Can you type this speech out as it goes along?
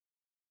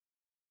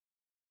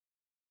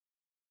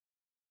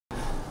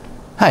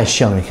Hi, it's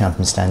Charlie McCann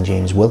from Stan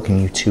James. Welcome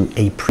you to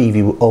a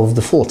preview of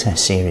the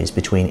 4-test series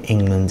between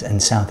England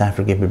and South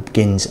Africa. It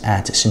begins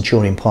at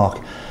Centurion Park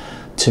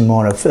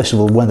tomorrow. First of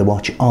all, weather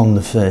watch on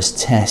the first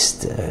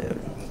test.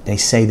 They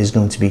say there's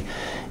going to be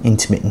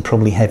intermittent,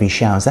 probably heavy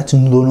showers. That's the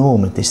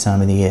norm at this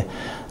time of the year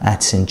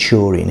at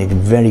Centurion. It's a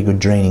very good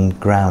draining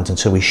ground, and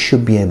so we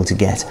should be able to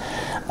get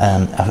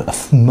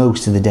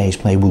most of the day's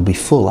play will be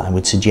full. I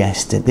would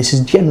suggest that this is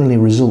generally a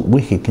result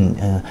wicket,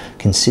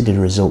 considered a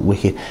result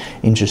wicket.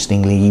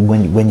 Interestingly,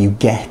 when you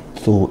get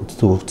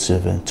thoughts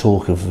of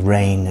talk of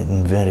rain,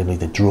 invariably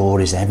the draw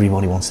is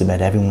everybody wants to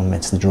bet, everyone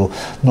bets the draw.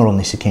 Not on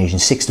this occasion.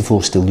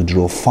 6-4 still the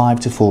draw,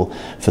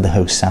 5-4 for the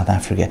host South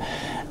Africa,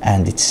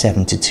 and it's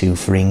 7-2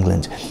 for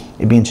England.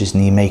 It'd be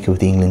interesting the makeup of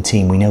the England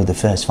team. We know the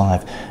first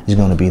 5 is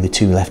going to be the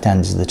 2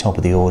 left-handers at the top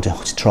of the order,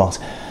 Trott,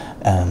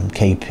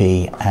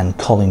 KP and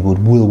Collingwood.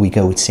 Will we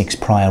go with 6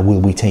 Pryor?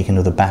 Will we take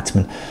another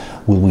batsman?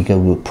 Will we go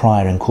with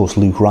Pryor and of course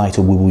Luke Wright,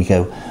 or will we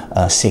go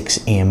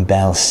 6 Ian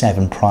Bell,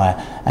 7 Pryor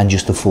and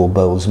just the 4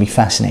 bowlers? It'll be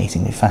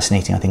fascinating.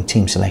 I think,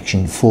 team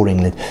selection for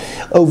England.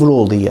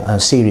 Overall, the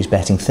series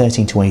betting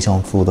 13-8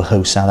 on for the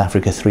host South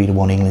Africa,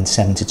 3-1 England,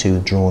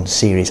 7-2 drawn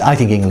series. I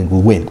think England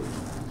will win.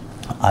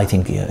 I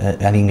think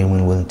England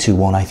will win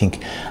 2-1. I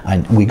think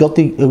we got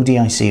the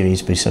ODI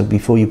series, but so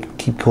before you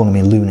keep calling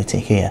me a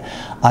lunatic here,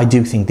 I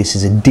do think this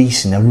is a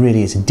decent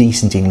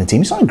England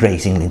team. It's not a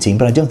great England team,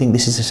 but I don't think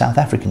this is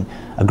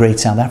a great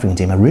South African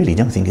team. I really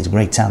don't think it's a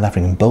great South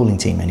African bowling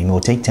team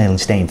anymore. Take Taylor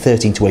and Steyn,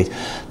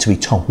 13-8 to be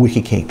top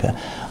wicket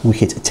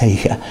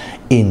taker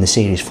in the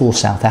series for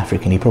South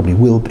Africa, and he probably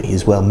will be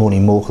as well.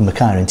 Morning Morkel,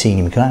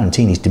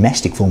 McCann-Tini's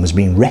domestic form has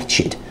been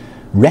wretched.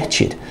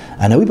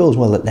 I know he bowls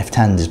well at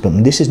left-handers,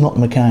 but this is not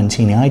the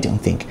McCann-Tini, I don't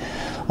think,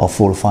 of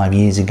 4 or 5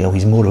 years ago.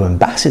 He's more of an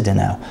ambassador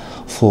now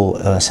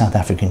for South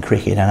African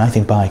cricket, and I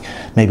think by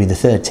maybe the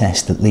 3rd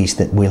test at least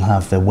that we'll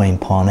have Wayne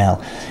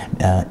Parnell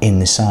in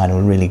the side. I'm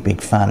a really big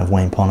fan of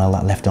Wayne Parnell,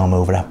 that left arm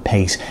over at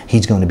pace.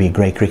 He's going to be a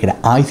great cricketer.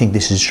 I think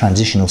this is a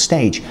transitional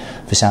stage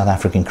for South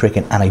African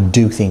cricket, and I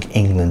do think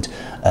England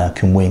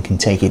can win, can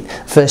take it.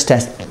 First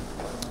test,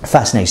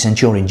 fascinating.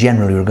 Centurion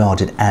generally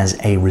regarded as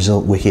a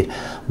result wicket.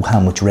 How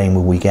much rain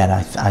will we get?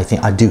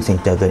 I do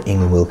think though that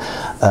England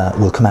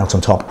will come out on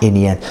top in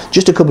the end.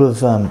 Just a couple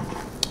of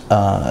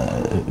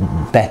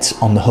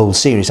bets on the whole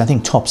series. I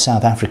think top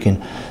South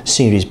African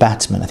series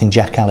batsman, I think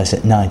Jack Callis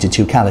at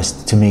 9-2. Callis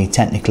to me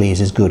technically is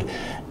as good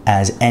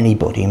as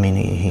anybody. I mean,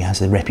 he has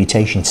the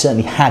reputation,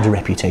 certainly had a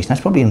reputation. That's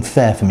probably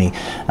unfair for me.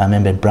 I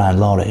remember Brian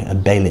Lara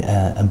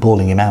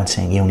bawling him out,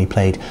 saying he only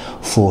played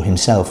for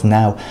himself.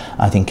 Now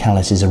I think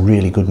Callis is a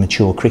really good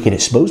mature cricketer,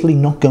 supposedly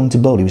not going to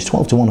bowl. He was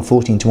 12-1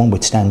 or 14-1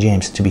 with Stan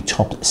James to be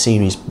top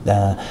series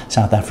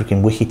South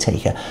African wicket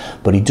taker,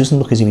 but he doesn't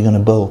look as if he's going to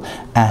bowl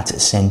at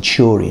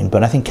Centurion.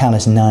 But I think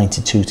Callis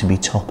 9-2 to be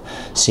top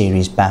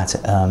series bat.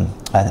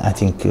 I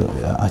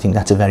think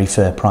that's a very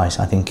fair price.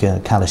 I think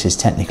Callis is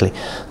technically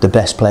the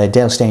best player.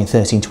 Dale Steyn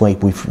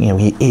 13-8.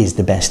 He is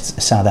the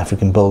best South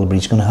African bowler, but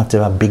he's going to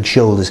have big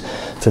shoulders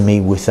for me.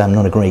 With I'm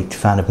not a great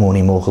fan of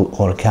Morning Morkel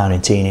or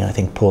McCann-Tini. I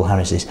think Paul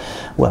Harris is,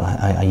 well,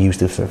 I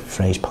used the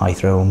phrase pie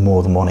throw on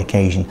more than one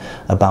occasion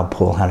about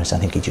Paul Harris. I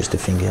think he just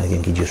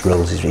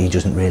rolls he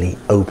doesn't really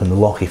open the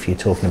lock. If you're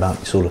talking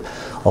about sort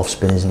of off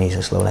spinners and he's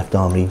a slow left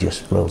arm, he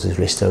just rolls his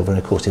wrist over, and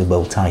of course he'll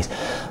bowl tight,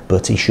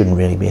 but he shouldn't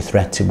really be a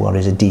threat to what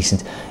is a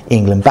decent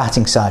England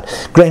batting side.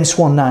 Graham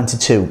Swann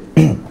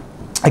 9-2.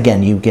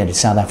 Again, you get it,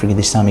 South Africa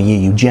this time of year,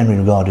 you generally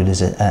regarded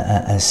as a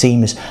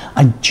seamers.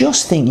 I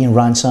just think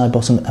Ryan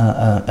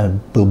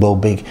Sidebottom will bowl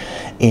big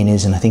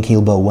inners, and I think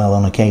he'll bowl well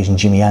on occasion.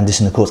 Jimmy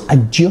Anderson, of course. I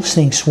just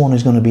think Swann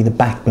is going to be the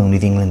backbone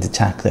of the England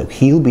attack, though.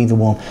 He'll be the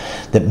one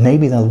that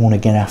maybe they'll want to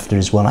get after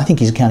as well. I think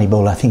he's a canny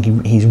bowler. I think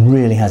he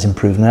really has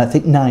improved. And I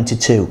think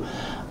 9-2.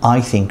 I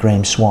think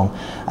Graham Swann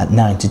at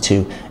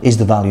 9-2 is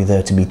the value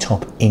there to be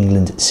top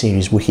England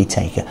series wicket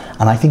taker,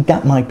 and I think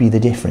that might be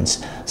the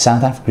difference.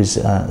 South Africa's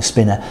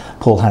spinner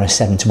Paul Harris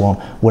 7-1,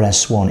 whereas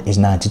Swann is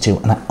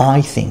 9-2, and I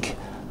think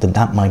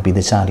that might be the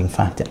deciding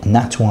factor, and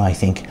that's why I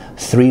think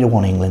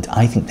 3-1 England.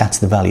 I think that's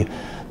the value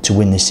to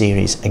win the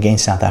series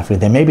against South Africa.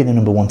 They may be the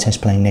 #1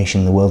 test playing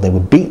nation in the world. They were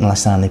beaten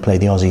last time they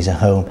played the Aussies at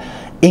home.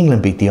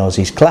 England beat the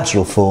Aussies,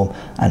 collateral form.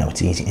 I know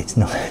it's easy, it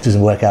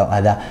doesn't work out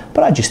like that,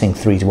 but I just think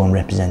 3-1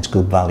 represents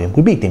good value.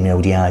 We beat them in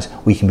ODIs,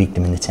 we can beat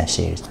them in the test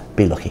series.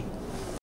 Be lucky.